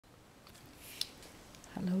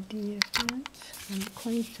Hello dear friends, I'm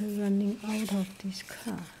quite running out of these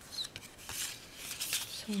cards,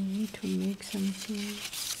 so I need to make something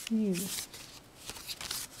new.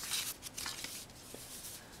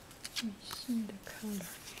 I see the color.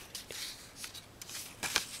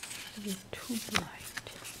 It's too bright.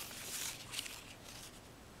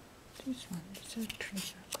 This one is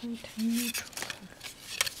actually a quite neutral color.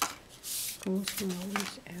 Goes well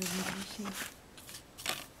with everything.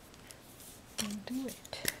 And do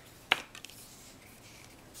it.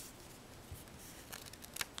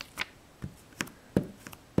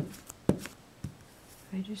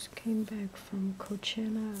 I just came back from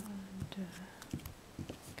Coachella and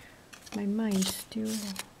my mind's still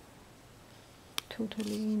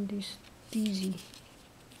totally in this dizzy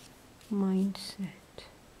mindset.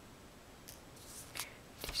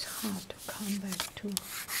 It's hard to come back to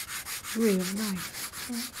real life.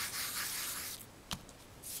 Huh?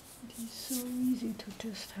 It is so easy to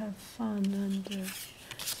just have fun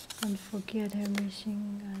and forget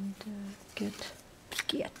everything and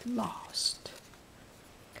get lost.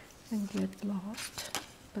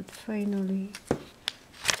 But finally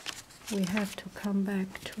we have to come back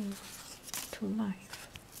to life.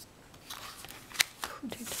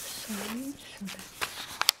 Put it aside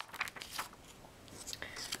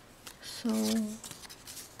so I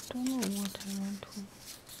don't know what I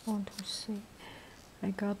want to say. I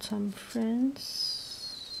got some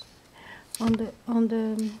friends on the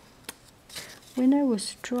when I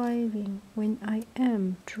was driving, when I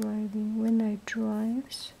drive,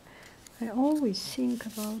 I always think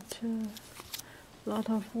about a lot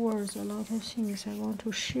of words, a lot of things I want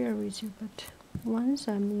to share with you, but once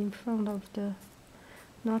I'm in front of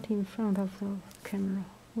not in front of the camera,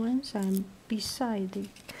 once I'm beside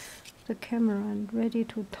the camera and ready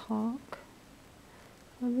to talk,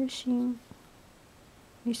 everything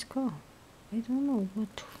is gone. I don't know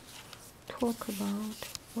what to talk about,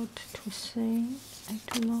 what to say, I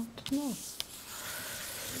do not know.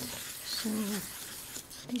 So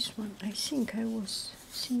this one, I think I was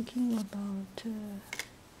thinking about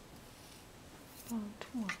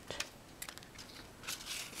what?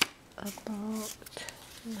 About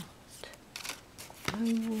what?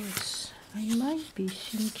 I might be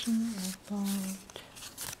thinking about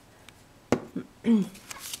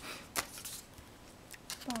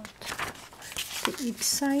the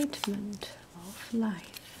excitement of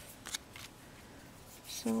life.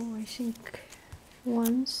 So I think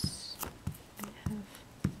once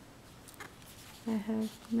I have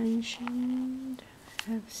mentioned,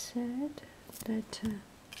 have said that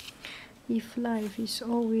if life is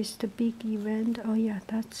always the big event, oh yeah,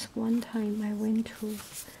 that's one time I went to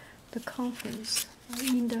the conference,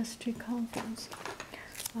 industry conference.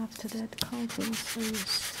 After that conference,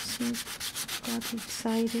 I got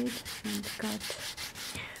excited and got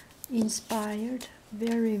inspired,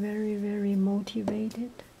 very, very, very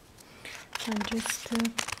motivated, and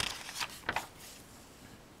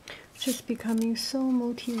just becoming so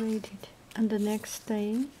motivated. And the next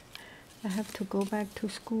day, I have to go back to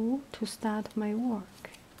school to start my work,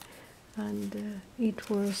 and it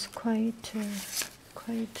was quite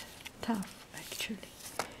tough actually,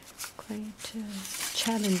 quite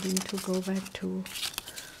challenging to go back to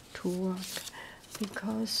work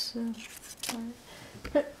because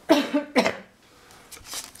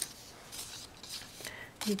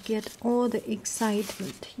you get all the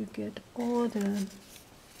excitement, you get all the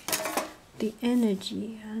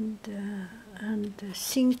energy and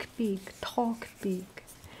think big, talk big,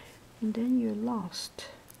 and then you're lost,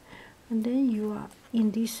 and then you are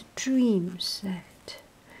in this dream set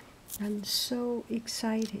and so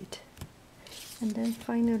excited, and then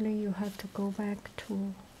finally you have to go back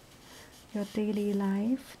to your daily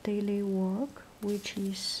life, daily work, which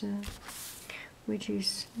is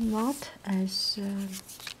not as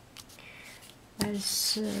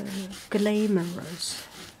glamorous,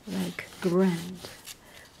 like grand,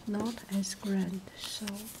 not as grand. So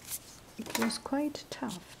it was quite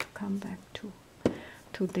tough to come back to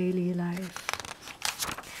daily life.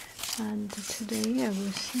 And today I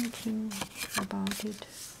was thinking about it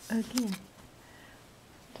again.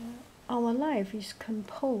 Our life is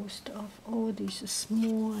composed of all these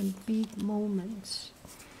small and big moments.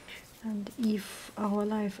 And if our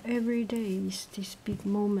life every day is these big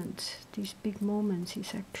moments is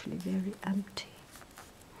actually very empty.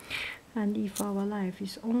 And if our life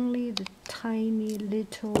is only the tiny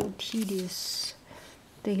little tedious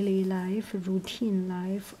daily life, routine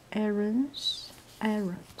life, errands,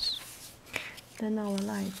 then our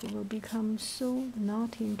life will become so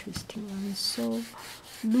not interesting and so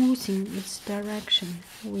losing its direction.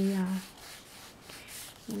 We are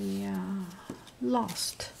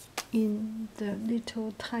lost in the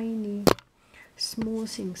little tiny small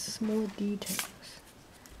things, small details.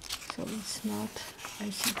 So it's not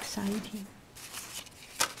as exciting.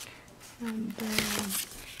 And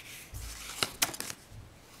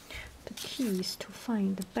the key is to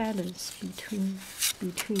find the balance between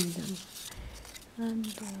them. And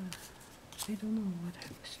I don't know what I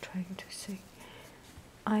was trying to say.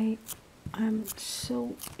 I'm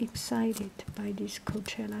so excited by this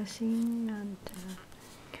Coachella thing, and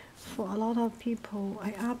for a lot of people,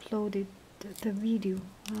 I uploaded the video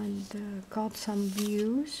and got some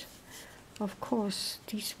views. Of course,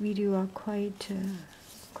 these videos are quite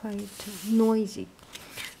noisy.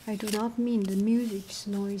 I do not mean the music is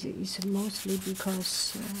noisy. It's mostly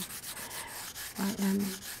because I am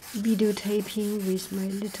videotaping with my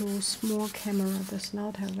little small camera. Does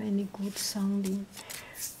not have any good sounding,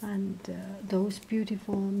 and those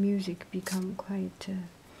beautiful music become quite.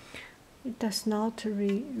 It does not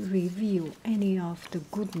reveal any of the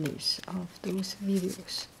goodness of those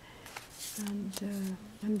videos, and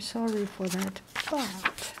I'm sorry for that.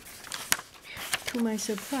 But to my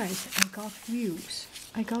surprise, I got views.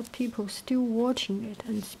 I got people still watching it,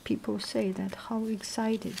 and people say that how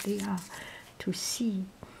excited they are to see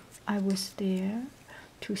I was there,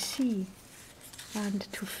 to see and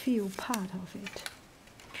to feel part of it.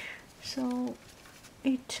 So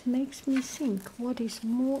it makes me think what is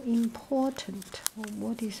more important or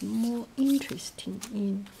what is more interesting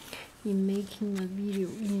in making a video,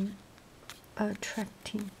 in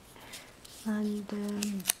attracting. And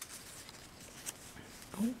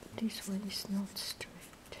oh, this one is not straight.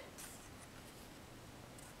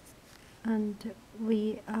 And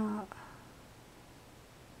we are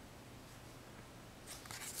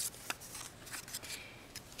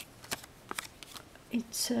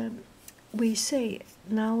we say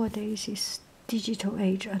nowadays is digital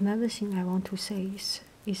age. Another thing I want to say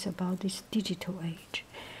is about this digital age.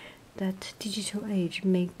 That digital age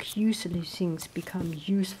make useless things become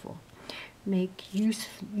useful, make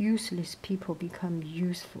useless people become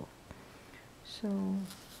useful. So,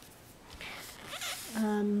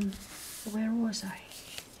 where was I?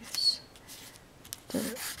 Yes,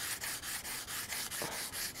 the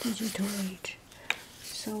digital age.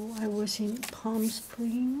 So I was in Palm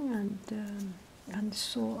Springs and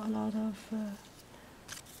saw a lot of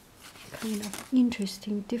kind of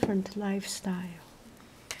interesting, different lifestyle.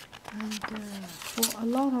 And for a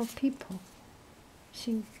lot of people, I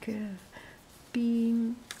think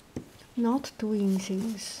being not doing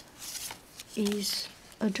things is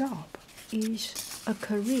a job, is a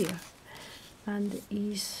career, and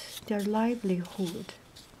is their livelihood.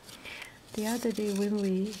 The other day when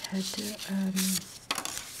we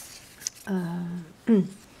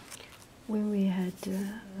had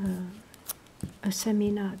a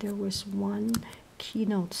seminar, there was one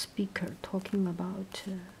keynote speaker talking about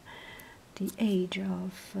the age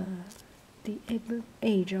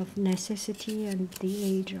of necessity and the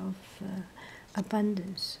age of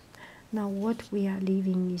abundance. Now what we are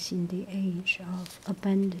living is in the age of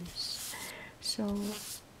abundance. So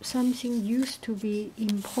something used to be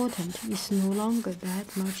important is no longer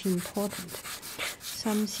that much important.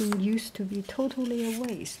 Something used to be totally a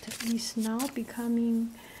waste is now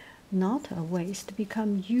becoming not a waste,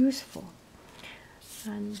 become useful.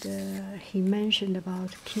 And he mentioned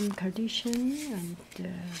about Kim Kardashian, and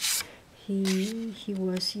he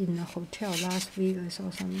was in a hotel Las Vegas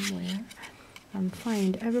or somewhere, and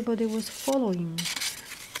find everybody was following.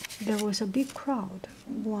 There was a big crowd.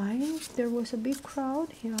 Why there was a big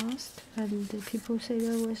crowd? He asked, and the people say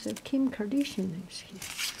there was a Kim Kardashian is here.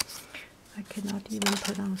 I cannot even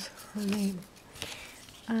pronounce her name.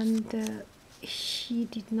 And he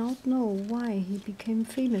did not know why he became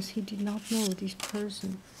famous. He did not know this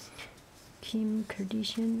person, Kim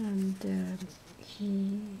Kardashian, and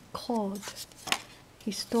he called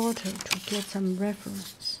his daughter to get some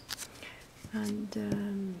reference. And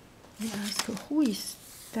he asked, who is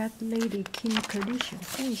that lady, Kim Kardashian?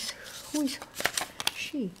 Who is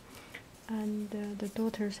she? And the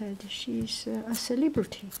daughter said, she's a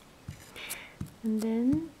celebrity. And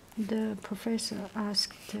then the professor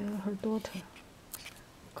asked her daughter,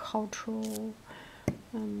 cultural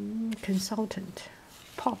consultant,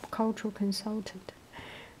 pop cultural consultant,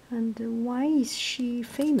 and why is she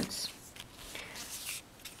famous?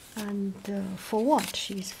 And for what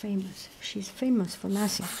she is famous? She's famous for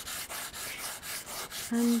nothing.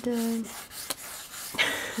 And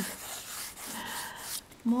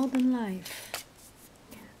modern life,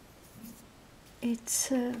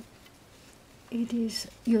 it is,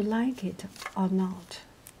 you like it or not,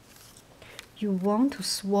 you want to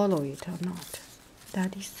swallow it or not,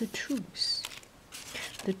 that is the truth.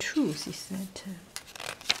 the truth is that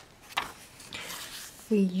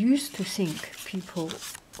we used to think people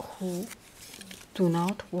who do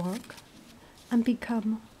not work and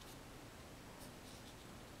become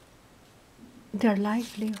their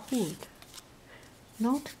livelihood.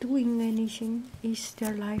 Not doing anything is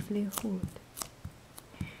their livelihood.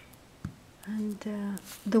 And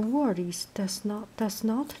the world does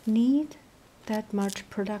not need that much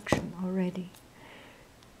production already.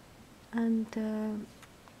 And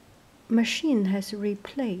machine has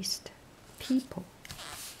replaced people.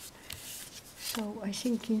 So I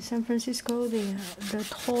think in San Francisco the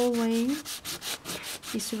tollway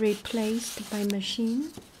is replaced by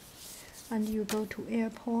machine, and you go to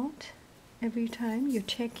airport, every time you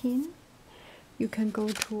check in, you can go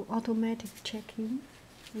to automatic check-in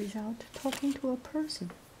without talking to a person.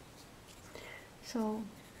 So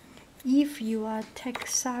if you are tech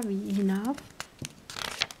savvy enough,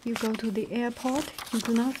 you go to the airport, you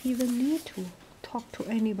do not even need to talk to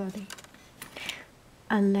anybody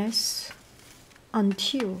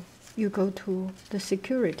until you go to the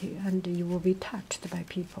security and you will be touched by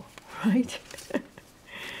people, right?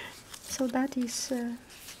 So that is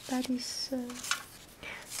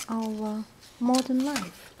our modern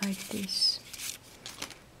life like this.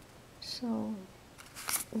 So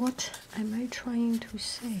what am I trying to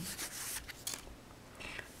say?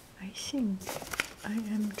 I think I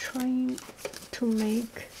am trying to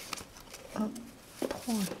make a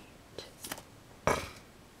point.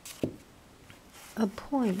 A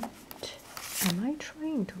point. Am I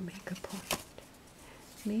trying to make a point?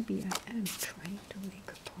 Maybe I am trying to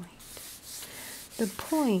make a point. The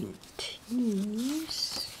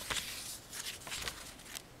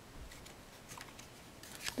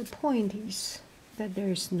point is that there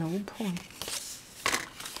is no point.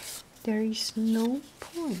 There is no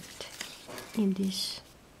point in this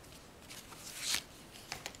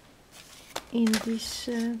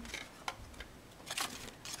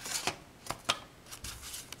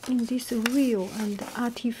real and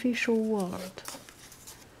artificial world.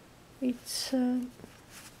 It's I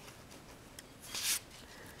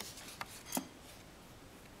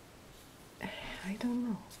don't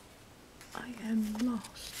know. I am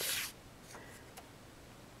lost.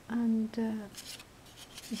 And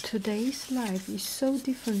today's life is so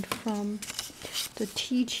different from the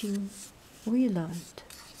teaching we learned,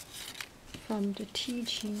 from the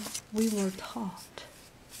teaching we were taught.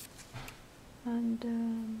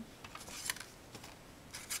 And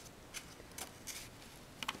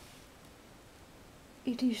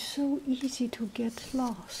it is so easy to get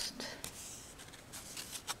lost.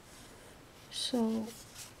 So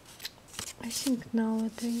I think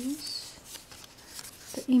nowadays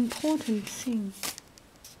the important thing,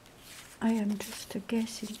 I am just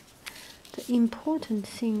guessing, the important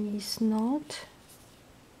thing is not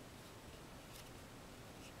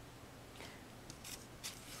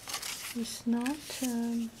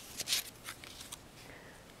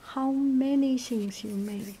how many things you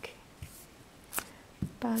make,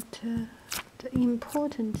 but the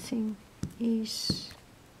important thing is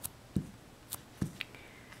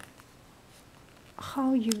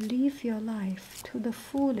how you live your life to the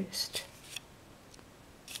fullest.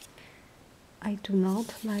 I do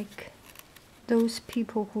not like those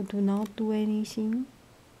people who do not do anything.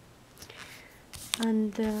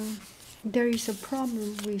 And there is a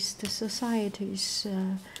problem with the society's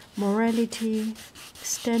morality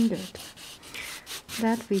standard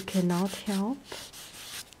that we cannot help.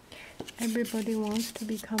 Everybody wants to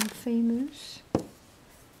become famous,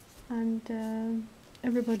 and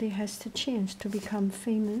everybody has the chance to become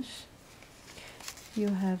famous. You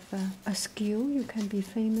have a skill, you can be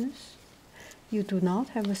famous. You do not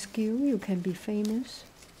have a skill, you can be famous.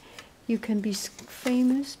 You can be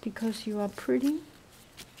famous because you are pretty.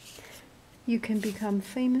 You can become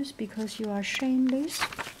famous because you are shameless.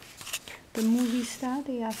 The movie star,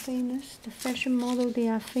 they are famous. The fashion model, they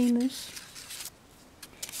are famous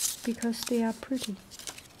because they are pretty.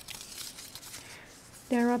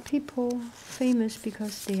 There are people famous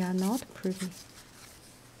because they are not pretty.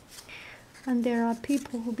 And there are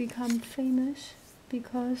people who become famous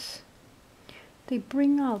because they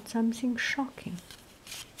bring out something shocking.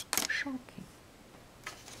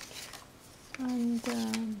 And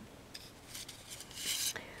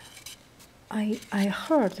I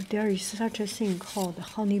heard there is such a thing called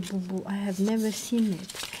honey boo boo. I have never seen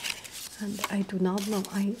it, and I do not know.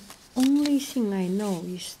 Only thing I know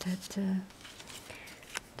is that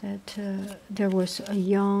there was a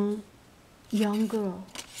young girl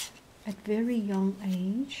at very young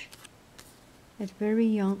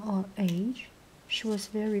age. She was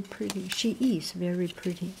very pretty. She is very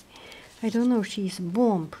pretty, I don't know if she's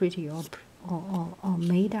born pretty or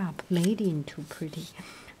made into pretty.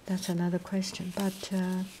 That's another question. But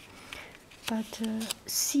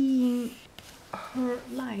seeing her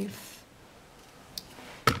life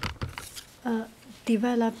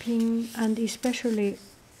developing, and especially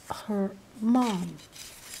her mom's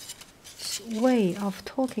way of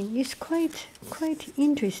talking is quite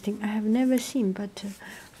interesting. I have never seen, but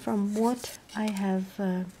from what I have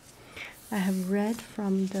read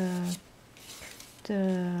from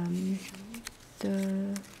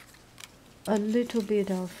a little bit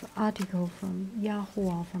of article from Yahoo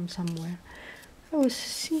or from somewhere, I was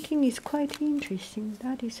thinking it's quite interesting.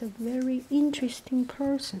 That is a very interesting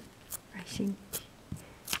person, I think.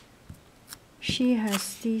 She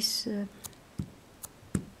has this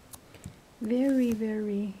very,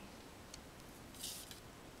 very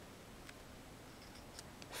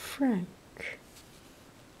frank,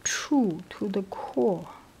 true to the core,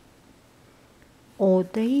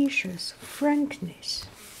 audacious frankness.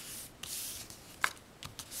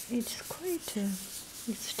 It's quite,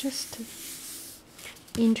 it's just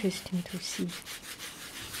interesting to see.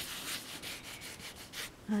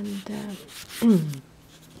 And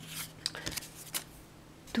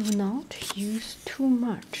do not use too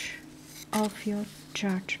much of your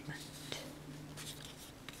judgment.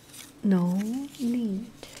 No need.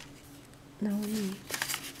 No need.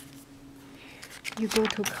 You go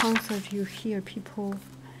to concert, you hear people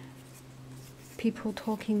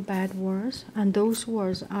talking bad words, and those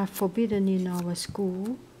words are forbidden in our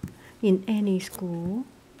school, in any school,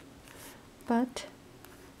 but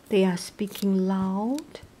they are speaking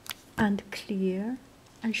loud and clear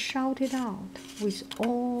and shout it out with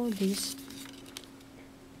all these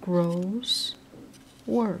gross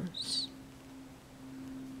words,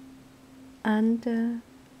 and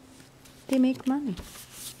they make money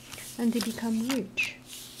and they become rich.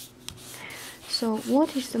 So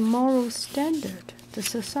what is the moral standard the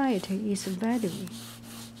society is valuing?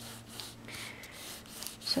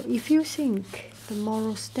 So if you think the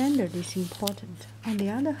moral standard is important, on the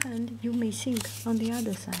other hand, you may think on the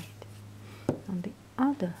other side, on the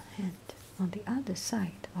other hand, on the other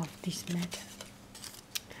side of this matter.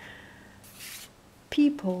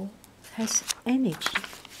 People have energy.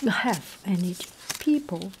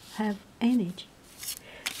 People have energy.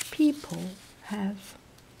 People have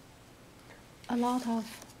a lot of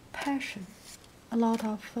passion, a lot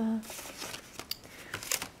of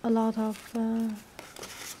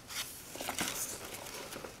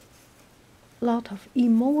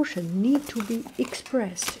emotion need to be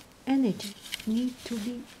expressed. Energy need to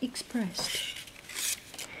be expressed.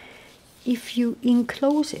 If you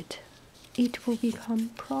enclose it, it will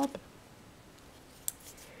become problem.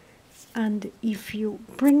 And if you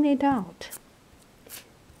bring it out,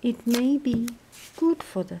 it may be good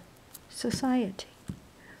for the society,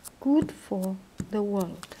 good for the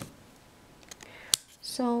world.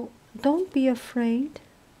 So don't be afraid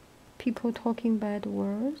people talking bad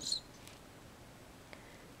words.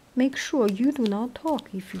 Make sure you do not talk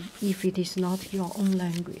if it is not your own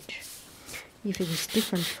language, if it is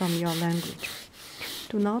different from your language.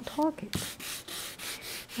 Do not talk it,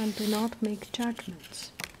 and do not make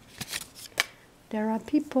judgments. There are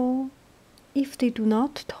people, if they do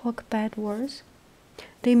not talk bad words,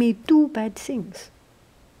 they may do bad things.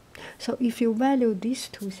 So if you value these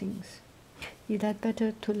two things, is that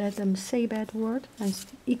better to let them say bad words and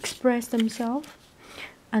express themselves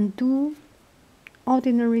and do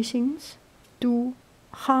ordinary things, do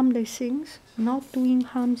harmless things, not doing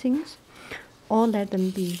harm things, or let them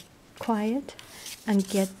be quiet and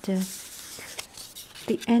get the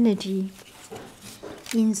energy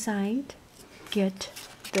inside, get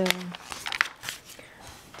get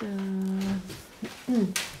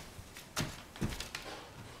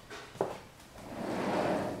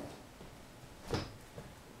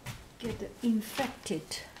the infected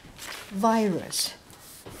virus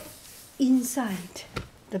inside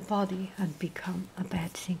the body and become a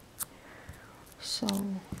bad thing. So,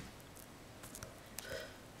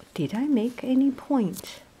 did I make any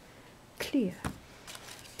point clear?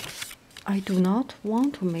 I do not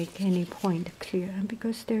want to make any point clear,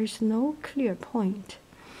 because there is no clear point.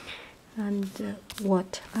 And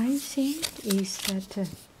what I think is that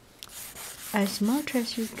as much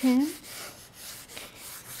as you can,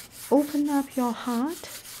 open up your heart,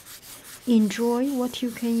 enjoy what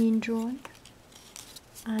you can enjoy,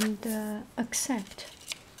 and accept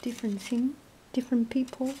different things, different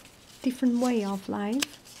people, different way of life,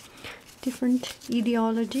 different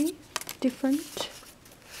ideology, different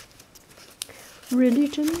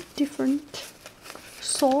religion, different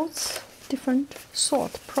thoughts, different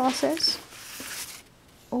thought process.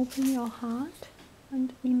 open your heart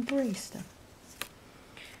and embrace them.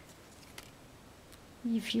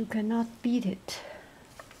 If you cannot beat it,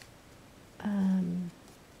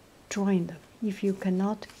 join them. If you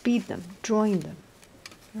cannot beat them, join them,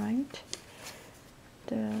 right?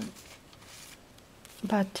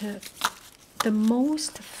 But the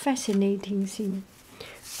most fascinating thing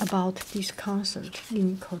about this concert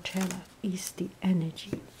in Coachella is the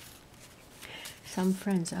energy. Some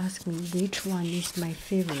friends ask me which one is my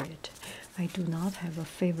favorite. I do not have a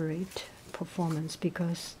favorite performance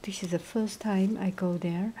because this is the first time I go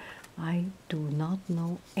there. I do not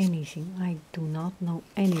know anything. I do not know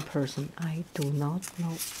any person. I do not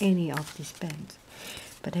know any of these bands.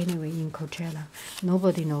 But anyway, in Coachella,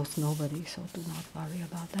 nobody knows nobody, so do not worry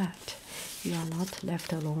about that. You are not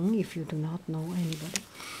left alone if you do not know anybody.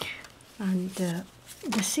 And the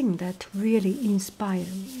thing that really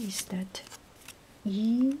inspired me is that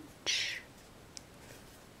each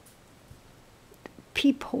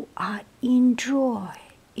people are enjoy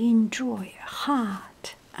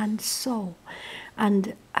heart and soul.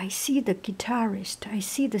 And I see the guitarist, I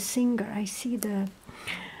see the singer, I see the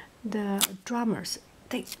drummers.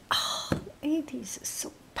 It is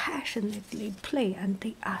so passionately play, and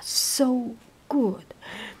they are so good.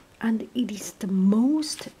 And it is the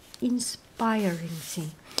most inspiring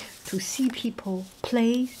thing to see people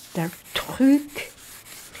play their truc,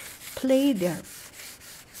 play their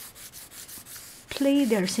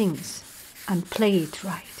things and play it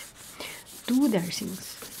right. Do their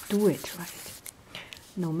things, do it right.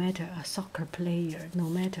 No matter a soccer player, no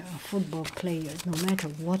matter a football player, no matter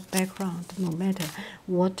what background, no matter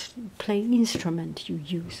what play instrument you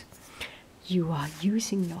use, you are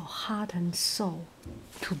using your heart and soul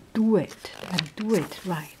to do it and do it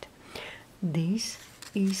right. This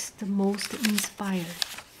is the most inspiring,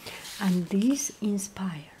 and this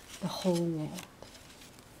inspires the whole world.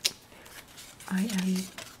 I am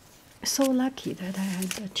so lucky that I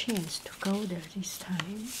had a chance to go there this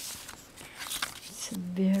time. It's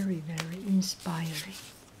very, very inspiring.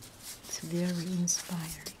 It's very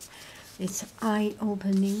inspiring. It's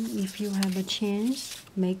eye-opening. If you have a chance,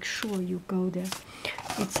 make sure you go there.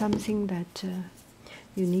 It's something that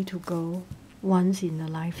you need to go once in a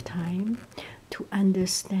lifetime to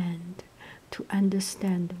understand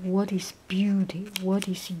what is beauty, what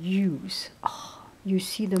is use. Oh, you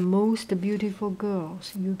see the most beautiful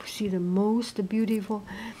girls, you see the most beautiful,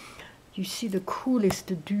 you see the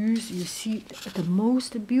coolest dudes, you see the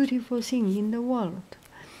most beautiful thing in the world.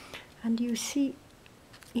 And you see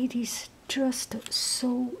it is just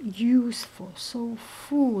so useful, so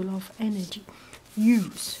full of energy.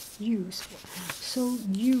 Useful, so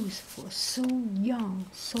useful, so young,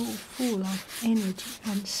 so full of energy,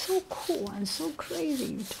 and so cool and so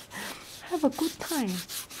crazy. Have a good time,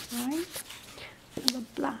 right? Have a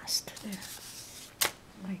blast there.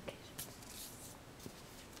 Like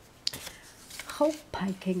it. Hope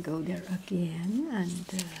I can go there again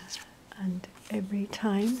and every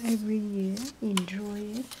time, every year, enjoy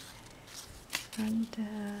it and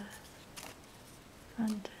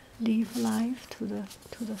live life to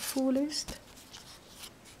the fullest.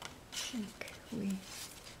 I think we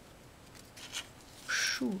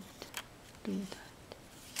should do that.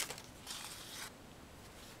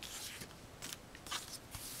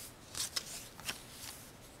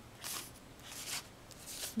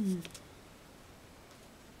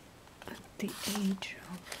 At the age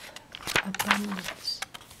of abundance,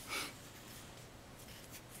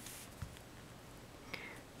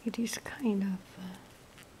 it is kind of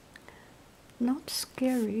not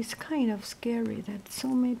scary. It's kind of scary that so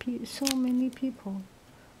many people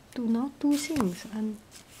do not do things, and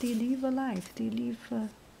they live a life. They live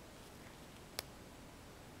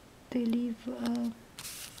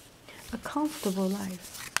a comfortable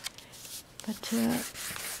life. But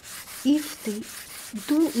if they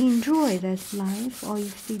do enjoy that life, or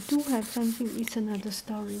if they do have something, it's another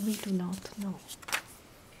story. We do not know.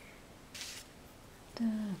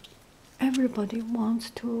 Everybody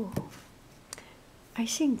wants to. I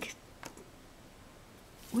think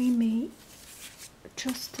we may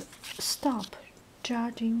just stop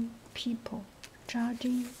judging people,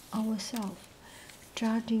 judging ourselves,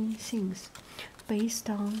 judging things based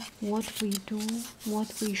on what we do,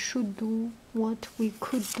 what we should do, what we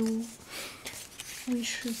could do. We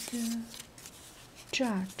should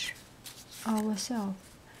judge ourselves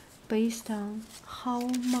based on how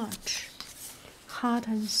much heart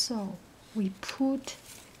and soul we put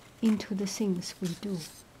into the things we do.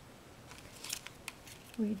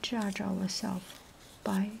 We judge ourselves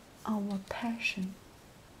by our passion,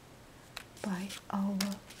 by our.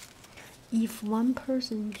 If one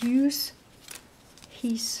person use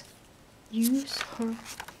her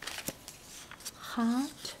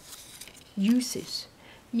heart uses.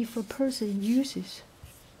 If a person uses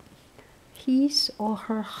his or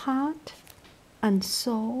her heart and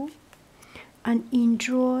soul and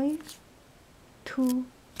enjoy to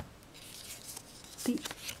the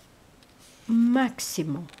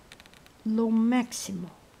maximum,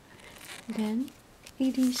 then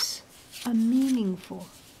it is a meaningful,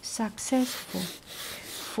 successful,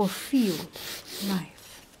 fulfilled life.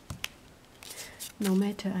 No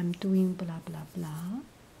matter I'm doing blah blah blah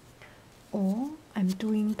or I'm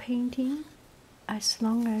doing painting, as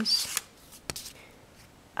long as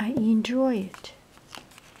I enjoy it,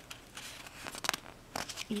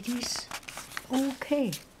 it is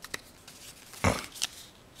okay.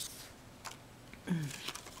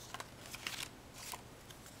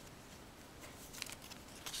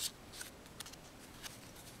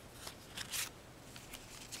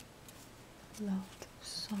 Lot of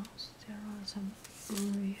songs. There are some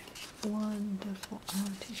really wonderful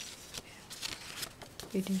artists.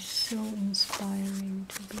 It is so inspiring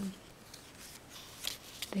to be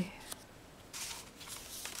there.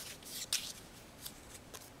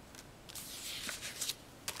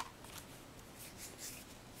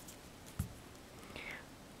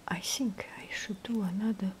 I think I should do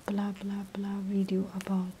another blah blah blah video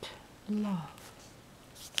about love.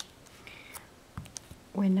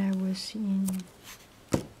 When I was in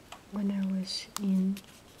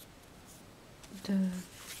the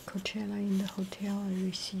Coachella in the hotel, I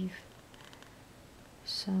received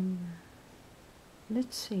some,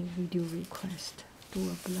 let's say, video request. Do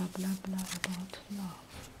a blah blah blah about love.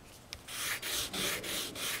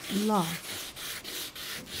 Love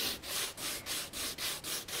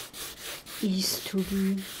is to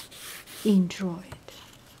be enjoyed.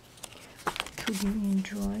 To be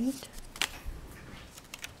enjoyed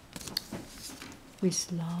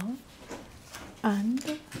with love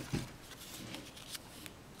and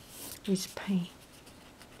with pain,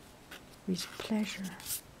 with pleasure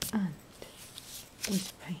and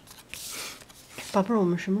with pain. 宝贝儿，我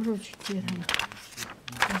们什么时候去接他呢？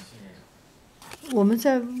我们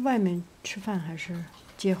在外面吃饭还是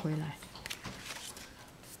接回来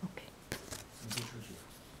 ？OK。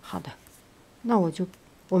好的，那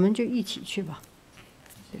我们就一起去吧。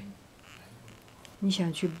对。你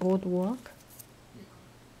想去 Boardwalk？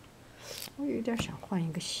 我有点想换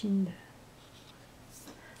一个新的，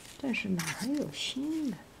但是哪还有新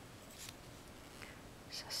的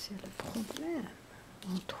 ？Ça c'est le problème.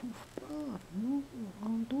 On trouve pas nous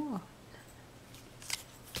endroits.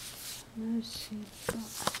 Ne sais pas.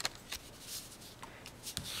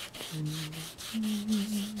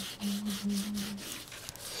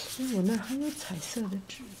 我那还有彩色的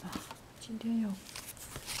纸呢，今天要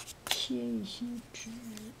贴一些纸。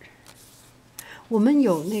我们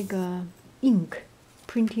有那个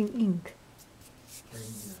ink，printing ink，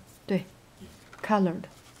 对 ，colored，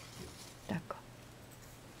 d'accord，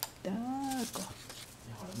 d'accord。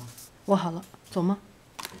你好了吗？我好了，走吗？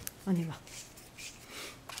那你吧，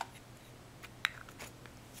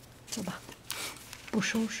走吧，不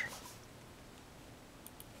收拾了，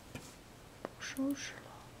不收拾了。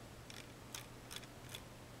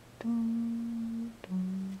咚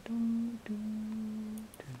咚咚咚咚。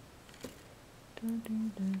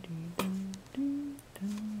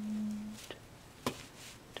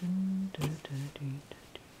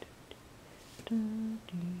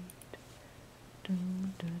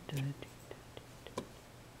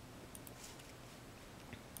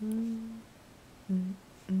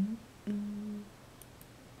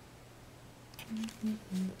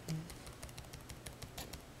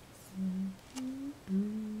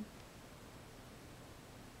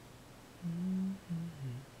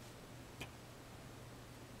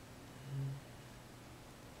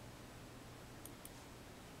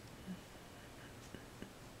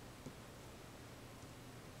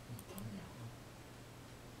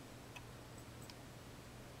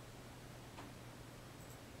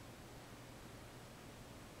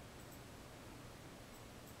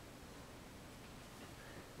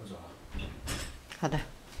好的。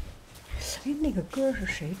哎，那个歌是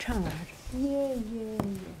谁唱来着？耶耶耶，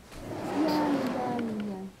呀呀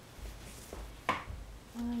呀！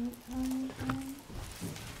哎哎。